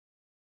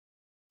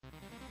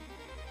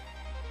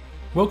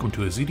Welcome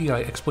to a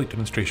ZDI exploit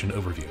demonstration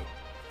overview.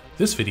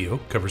 This video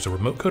covers a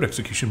remote code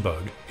execution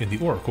bug in the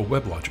Oracle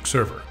WebLogic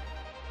Server.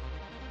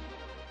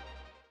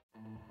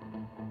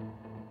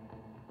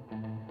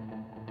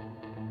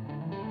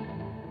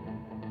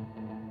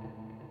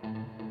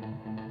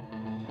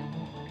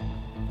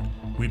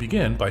 We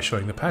begin by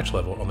showing the patch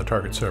level on the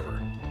target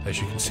server.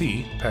 As you can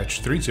see,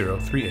 patch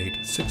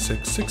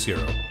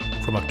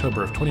 30386660 from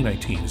October of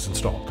 2019 is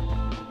installed.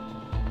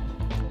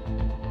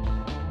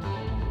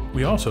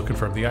 We also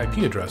confirm the IP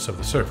address of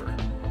the server.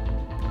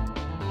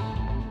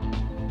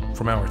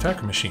 From our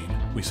attacker machine,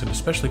 we send a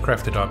specially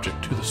crafted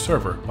object to the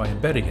server by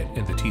embedding it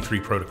in the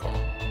T3 protocol.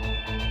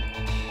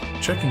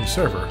 Checking the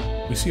server,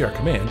 we see our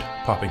command,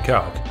 popping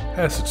calc,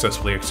 has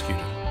successfully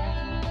executed.